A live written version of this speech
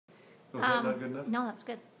Was that not good enough? No, that's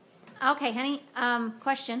good. Okay, honey.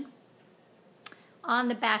 Question on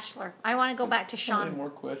The Bachelor. I want to go back to Sean. Any more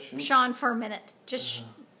questions? Sean for a minute, just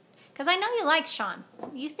because I know you like Sean.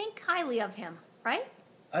 You think highly of him, right?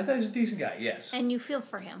 I thought he was a decent guy. Yes. And you feel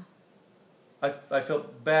for him. I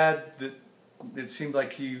felt bad that it seemed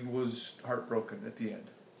like he was heartbroken at the end.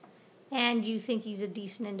 And you think he's a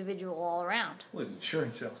decent individual all around. Well, he's an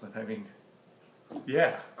insurance salesman. I mean,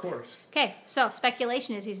 yeah, of course. Okay, so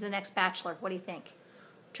speculation is he's the next Bachelor. What do you think?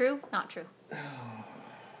 True? Not true?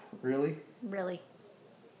 Really? Really?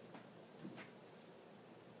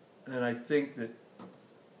 And I think that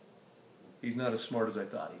he's not as smart as I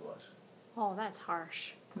thought he was. Oh, that's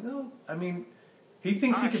harsh. No, I mean, he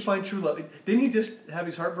thinks he can find true love. Didn't he just have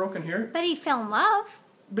his heart broken here? But he fell in love.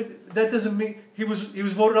 But that doesn't mean he was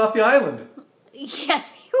voted off the island.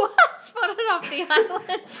 Yes, he was voted off the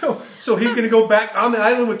island. So he's going to go back on the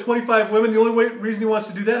island with 25 women. The only reason he wants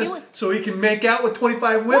to do that is so he can make out with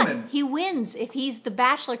 25 women. What? He wins if he's the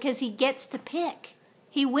Bachelor because he gets to pick.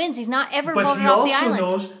 He wins. He's not ever voted off the island. But he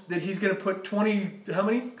also knows that he's going to put 20, how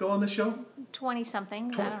many go on the show?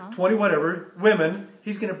 20-something, I don't know. 20 whatever, women.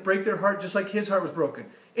 He's going to break their heart just like his heart was broken.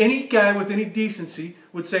 Any guy with any decency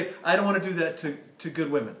would say, I don't want to do that to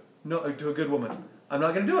good women. No, to a good woman. I'm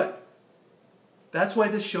not going to do it. That's why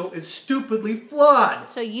this show is stupidly flawed.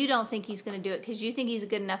 So you don't think he's going to do it because you think he's a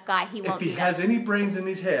good enough guy, he won't do that. If he has any brains in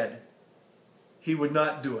his head, he would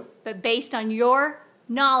not do it. But based on your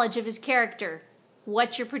knowledge of his character,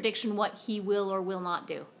 what's your prediction what he will or will not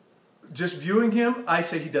do? Just viewing him, I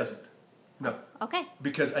say he doesn't. No. Okay.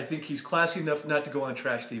 Because I think he's classy enough not to go on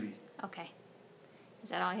trash TV. Okay. Is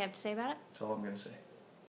that all you have to say about it? That's all I'm going to say.